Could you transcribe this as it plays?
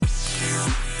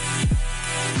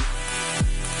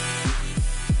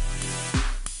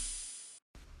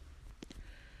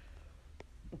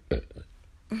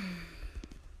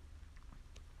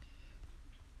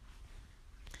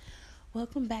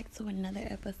welcome back to another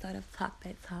episode of Talk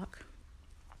That Talk.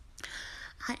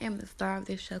 I am the star of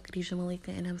this show, Khadijah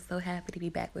Malika, and I'm so happy to be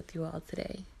back with you all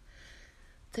today.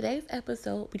 Today's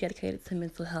episode will be dedicated to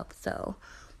mental health, so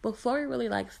before we really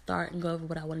start and go over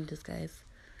what I want to discuss,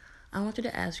 I want you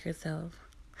to ask yourself,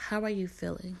 how are you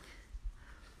feeling?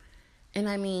 And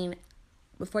I mean,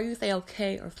 before you say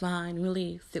okay or fine,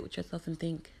 really sit with yourself and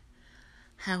think,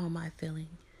 how am I feeling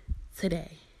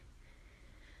today?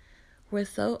 We're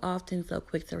so often so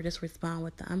quick to just respond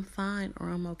with the I'm fine or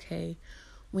I'm okay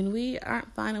when we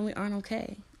aren't fine and we aren't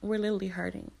okay. We're literally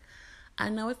hurting. I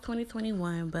know it's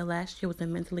 2021, but last year was a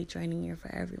mentally draining year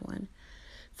for everyone.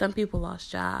 Some people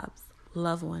lost jobs,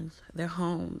 loved ones, their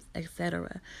homes,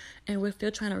 etc. And we're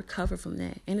still trying to recover from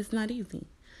that. And it's not easy.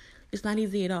 It's not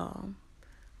easy at all.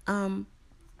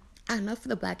 I know for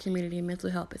the Black community, mental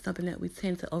health is something that we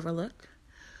tend to overlook.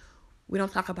 We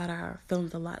don't talk about our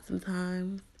feelings a lot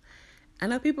sometimes. I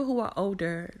know people who are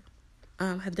older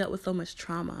have dealt with so much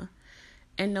trauma,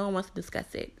 and no one wants to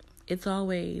discuss it. It's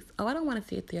always, I don't want to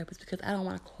see a therapist because I don't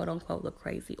want to quote-unquote look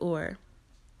crazy, or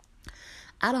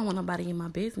I don't want nobody in my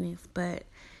business. But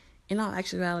in all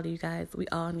actuality, you guys, we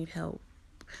all need help.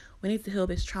 We need to heal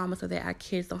this trauma so that our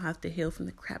kids don't have to heal from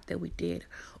the crap that we did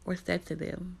or said to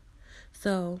them.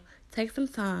 So take some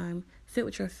time, sit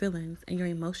with your feelings and your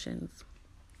emotions.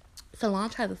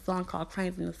 Solange has a song called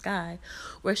Cranes in the Sky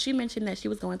where she mentioned that she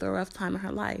was going through a rough time in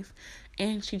her life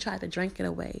and she tried to drink it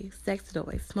away, sex it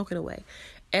away, smoke it away,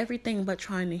 everything but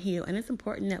trying to heal. And it's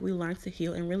important that we learn to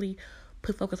heal and really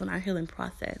put focus on our healing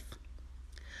process.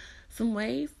 Some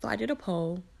ways, so I did a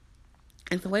poll,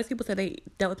 and some ways people said they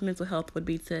dealt with mental health would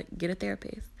be to get a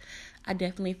therapist. I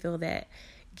definitely feel that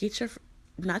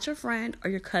not your friend or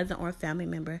your cousin or a family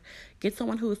member. Get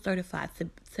someone who is certified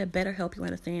to better help you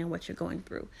understand what you're going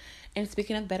through. And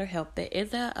speaking of BetterHelp, there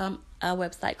is a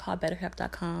website called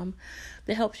BetterHelp.com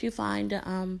that helps you find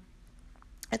a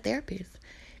therapist.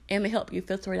 And they help you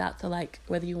filter it out to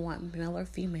whether you want male or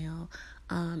female,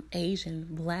 Asian,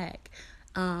 Black,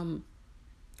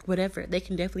 whatever. They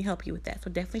can definitely help you with that. So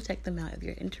definitely check them out if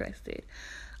you're interested.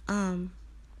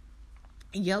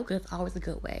 Yoga is always a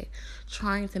good way.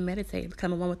 Trying to meditate,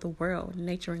 becoming one with the world,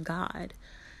 nature, and God.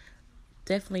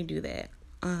 Definitely do that.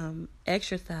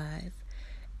 Exercise.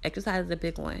 Exercise is a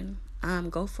big one.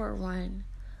 Go for a run.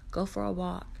 Go for a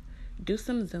walk. Do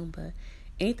some Zumba.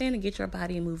 Anything to get your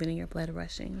body moving and your blood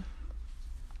rushing.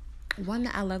 One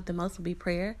that I love the most would be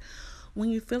prayer. When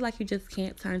you feel like you just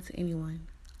can't turn to anyone,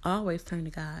 always turn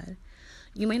to God.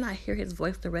 You may not hear his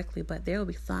voice directly, but there will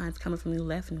be signs coming from you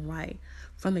left and right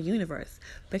from the universe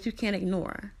that you can't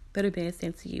ignore that are being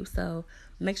sent to you. So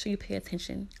make sure you pay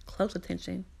attention, close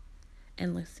attention,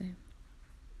 and listen.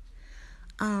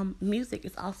 Music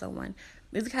is also one.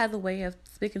 Music has a way of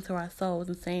speaking to our souls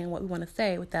and saying what we want to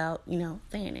say without,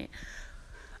 saying it.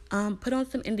 Put on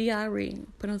some NDRE,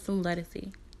 put on some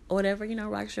Lettucey, or whatever,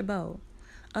 rocks your boat.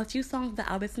 A few songs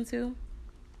that I listen to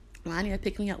when I need to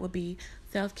pick me up would be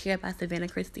Self-Care by Savannah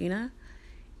Christina,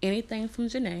 anything from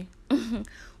Janae,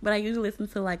 but I usually listen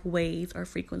to Waves or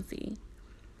Frequency.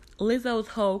 Lizzo's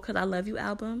whole Cause I Love You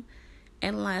album,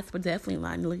 and last but definitely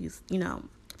not least,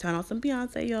 turn on some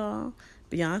Beyonce, y'all.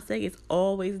 Beyonce is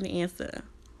always the answer.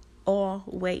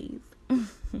 Always.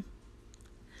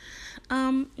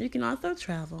 You can also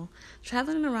travel.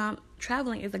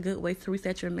 Traveling is a good way to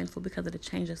reset your mental because of the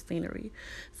change of scenery.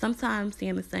 Sometimes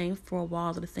seeing the same four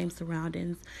walls or the same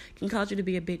surroundings can cause you to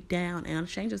be a bit down, and a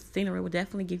change of scenery will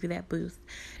definitely give you that boost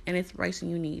and inspiration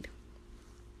you need.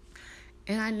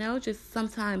 And I know just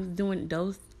sometimes doing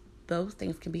those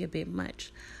things can be a bit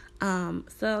much.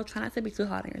 So try not to be too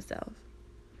hard on yourself.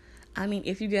 I mean,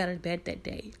 if you get out of bed that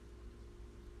day,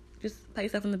 just pat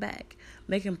yourself in the back.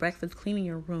 Making breakfast, cleaning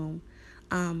your room.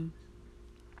 Don't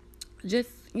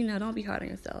be hard on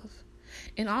yourself.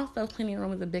 And also, cleaning your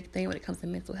room is a big thing when it comes to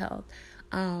mental health.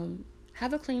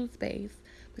 Have a clean space,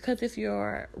 because if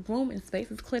your room and space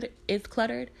is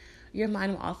cluttered, your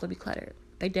mind will also be cluttered.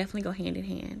 They definitely go hand in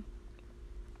hand.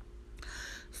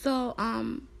 So,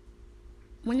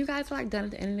 when you guys are done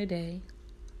at the end of the day,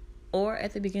 or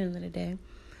at the beginning of the day,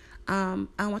 I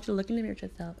want you to look in the mirror at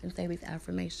yourself and say these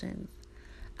affirmations.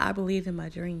 I believe in my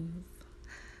dreams.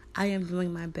 I am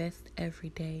doing my best every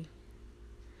day.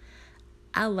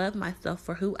 I love myself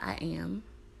for who I am.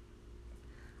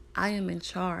 I am in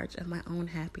charge of my own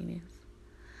happiness.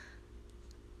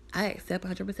 I accept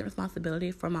 100%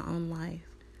 responsibility for my own life.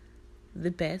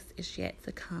 The best is yet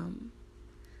to come.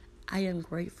 I am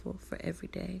grateful for every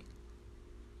day.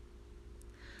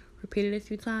 Repeat it a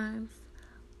few times,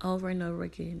 over and over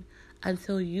again,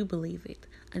 until you believe it,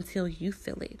 until you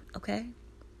feel it, okay?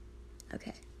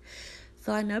 Okay.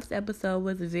 So I know this episode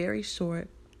was very short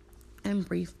and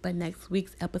brief, but next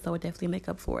week's episode will definitely make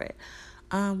up for it.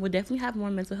 We'll definitely have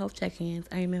more mental health check-ins.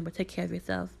 And remember, take care of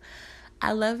yourself.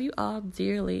 I love you all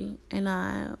dearly, and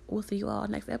I will see you all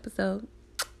next episode.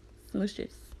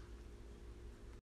 Smooches.